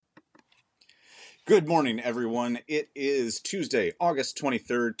Good morning, everyone. It is Tuesday, August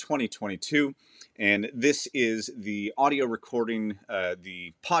 23rd, 2022, and this is the audio recording,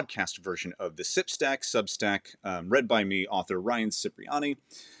 the podcast version of the Sip Stack Substack, read by me, author Ryan Cipriani.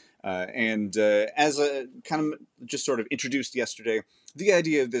 And as a kind of just sort of introduced yesterday, the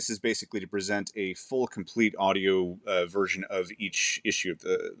idea of this is basically to present a full, complete audio version of each issue of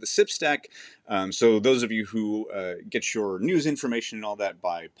the SIP stack. So those of you who get your news information and all that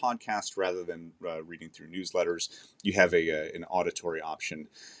by podcast rather than reading through newsletters, you have an auditory option.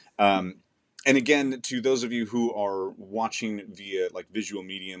 And again, to those of you who are watching via like visual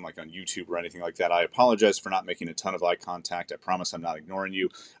medium, like on YouTube or anything like that, I apologize for not making a ton of eye contact. I promise I'm not ignoring you.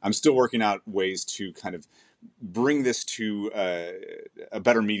 I'm still working out ways to kind of bring this to a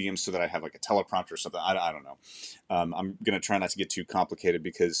better medium so that I have like a teleprompter or something. I don't know. I'm going to try not to get too complicated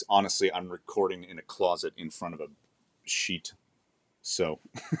because honestly, I'm recording in a closet in front of a sheet. So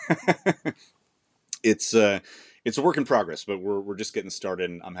it's a work in progress, but we're just getting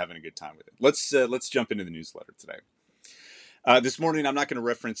started, and I'm having a good time with it. Let's jump into the newsletter today. This morning, I'm not going to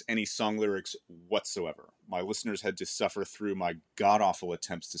reference any song lyrics whatsoever. My listeners had to suffer through my god-awful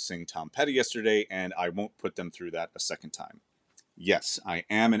attempts to sing Tom Petty yesterday, and I won't put them through that a second time. Yes, I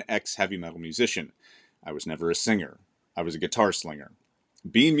am an ex-heavy metal musician. I was never a singer. I was a guitar slinger.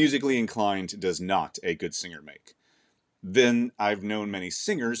 Being musically inclined does not a good singer make. Then I've known many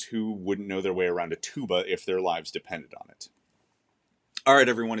singers who wouldn't know their way around a tuba if their lives depended on it. All right,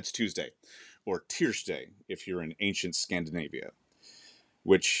 everyone, it's Tuesday, or Tirsday if you're in ancient Scandinavia,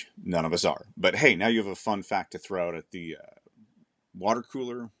 which none of us are. But hey, now you have a fun fact to throw out at the water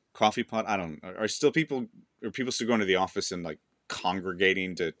cooler, coffee pot. I don't know. Are people still going to the office and like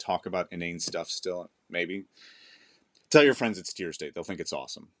congregating to talk about inane stuff still? Maybe. Tell your friends it's Tirsday. They'll think it's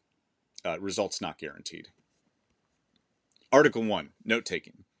awesome. Results not guaranteed. Article 1,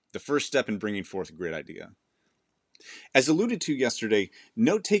 Note-taking. The first step in bringing forth a great idea. As alluded to yesterday,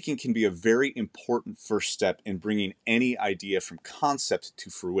 note-taking can be a very important first step in bringing any idea from concept to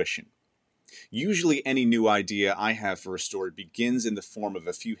fruition. Usually any new idea I have for a story begins in the form of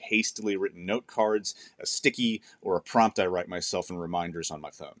a few hastily written note cards, a sticky, or a prompt I write myself in reminders on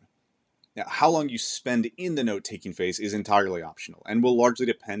my phone. Now, how long you spend in the note-taking phase is entirely optional and will largely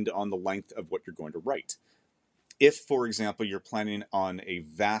depend on the length of what you're going to write. If, for example, you're planning on a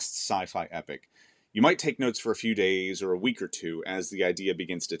vast sci-fi epic, you might take notes for a few days or a week or two as the idea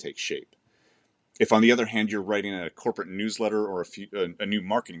begins to take shape. If, on the other hand, you're writing a corporate newsletter or a new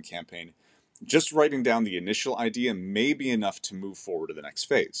marketing campaign, just writing down the initial idea may be enough to move forward to the next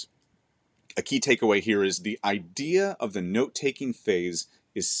phase. A key takeaway here is the idea of the note-taking phase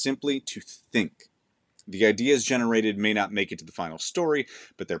is simply to think. The ideas generated may not make it to the final story,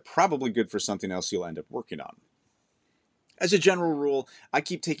 but they're probably good for something else you'll end up working on. As a general rule, I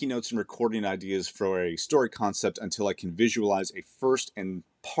keep taking notes and recording ideas for a story concept until I can visualize a first and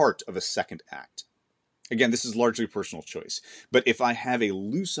part of a second act. Again, this is largely personal choice, but if I have a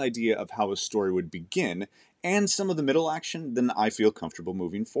loose idea of how a story would begin and some of the middle action, then I feel comfortable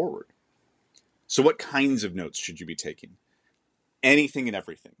moving forward. So what kinds of notes should you be taking? Anything and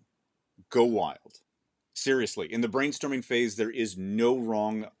everything. Go wild. Seriously, in the brainstorming phase, there is no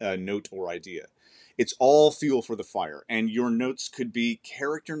wrong note or idea. It's all fuel for the fire, and your notes could be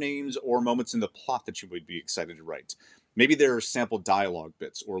character names or moments in the plot that you would be excited to write. Maybe there are sample dialogue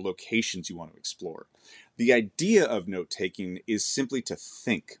bits or locations you want to explore. The idea of note-taking is simply to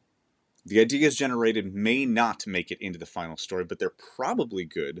think. The ideas generated may not make it into the final story, but they're probably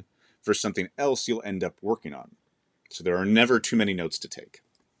good for something else you'll end up working on. So there are never too many notes to take.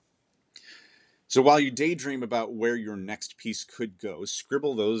 So while you daydream about where your next piece could go,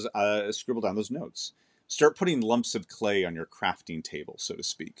 scribble down those notes. Start putting lumps of clay on your crafting table, so to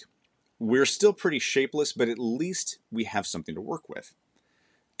speak. We're still pretty shapeless, but at least we have something to work with.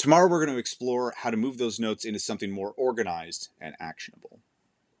 Tomorrow we're going to explore how to move those notes into something more organized and actionable.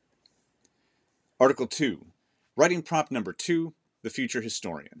 Article 2, writing prompt number 2, the future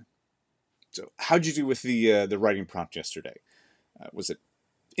historian. So how'd you do with the writing prompt yesterday? Was it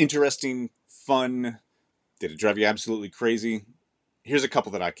interesting, fun? Did it drive you absolutely crazy? Here's a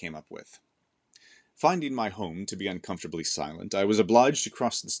couple that I came up with. Finding my home to be uncomfortably silent, I was obliged to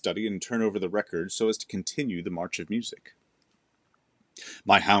cross the study and turn over the records so as to continue the march of music.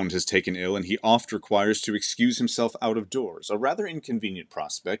 My hound has taken ill, and he oft requires to excuse himself out of doors, a rather inconvenient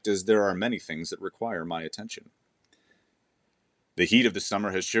prospect, as there are many things that require my attention. The heat of the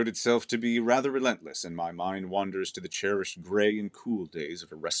summer has showed itself to be rather relentless, and my mind wanders to the cherished gray and cool days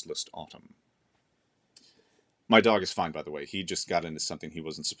of a restless autumn. My dog is fine, by the way. He just got into something he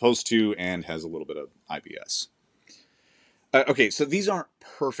wasn't supposed to and has a little bit of IBS. Okay, so these aren't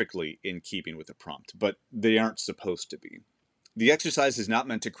perfectly in keeping with the prompt, but they aren't supposed to be. The exercise is not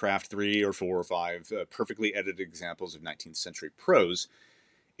meant to craft 3 or 4 or 5 perfectly edited examples of 19th century prose.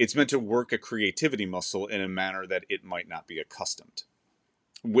 It's meant to work a creativity muscle in a manner that it might not be accustomed,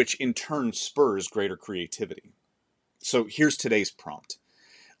 which in turn spurs greater creativity. So here's today's prompt.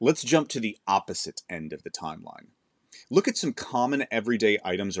 Let's jump to the opposite end of the timeline. Look at some common everyday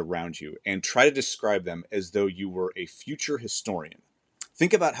items around you and try to describe them as though you were a future historian.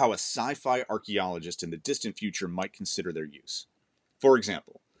 Think about how a sci fi archaeologist in the distant future might consider their use. For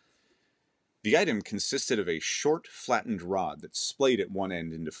example, the item consisted of a short, flattened rod that splayed at one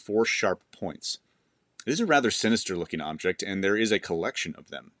end into 4 sharp points. It is a rather sinister looking object, and there is a collection of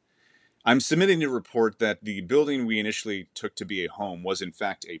them. I'm submitting a report that the building we initially took to be a home was in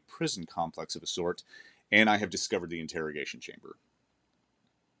fact a prison complex of a sort, and I have discovered the interrogation chamber.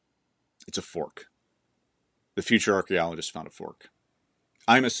 It's a fork. The future archaeologist found a fork.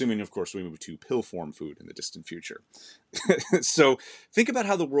 I'm assuming, of course, we move to pill form food in the distant future. So think about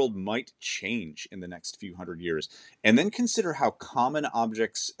how the world might change in the next few hundred years, and then consider how common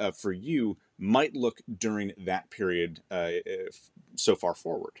objects for you might look during that period so far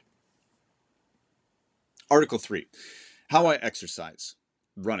forward. Article 3. How I exercise.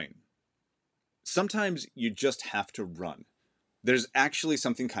 Running. Sometimes you just have to run. There's actually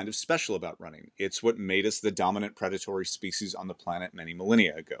something kind of special about running. It's what made us the dominant predatory species on the planet many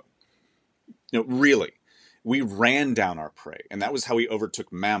millennia ago. No, really. We ran down our prey, and that was how we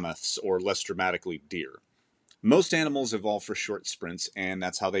overtook mammoths, or less dramatically, deer. Most animals evolve for short sprints, and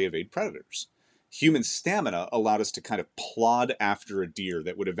that's how they evade predators. Human stamina allowed us to kind of plod after a deer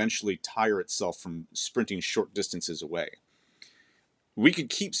that would eventually tire itself from sprinting short distances away. We could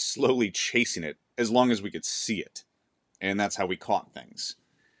keep slowly chasing it as long as we could see it, and that's how we caught things.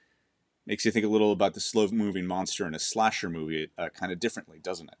 Makes you think a little about the slow-moving monster in a slasher movie kind of differently,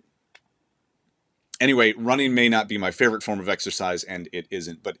 doesn't it? Anyway, running may not be my favorite form of exercise, and it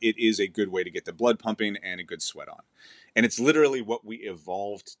isn't, but it is a good way to get the blood pumping and a good sweat on. And it's literally what we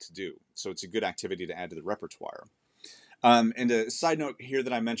evolved to do, so it's a good activity to add to the repertoire. And a side note here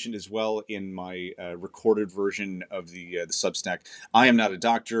that I mentioned as well in my recorded version of the Substack, I am not a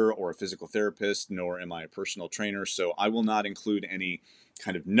doctor or a physical therapist, nor am I a personal trainer, so I will not include any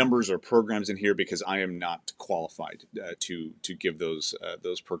kind of numbers or programs in here because I am not qualified to give those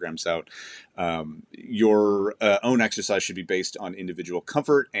programs out. Your own exercise should be based on individual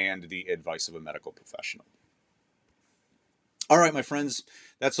comfort and the advice of a medical professional. All right, my friends,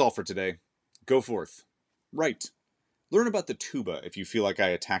 that's all for today. Go forth. Write. Learn about the tuba if you feel like I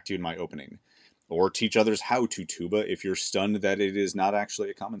attacked you in my opening. Or teach others how to tuba if you're stunned that it is not actually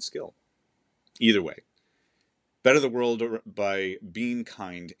a common skill. Either way, better the world by being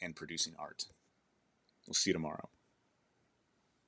kind and producing art. We'll see you tomorrow.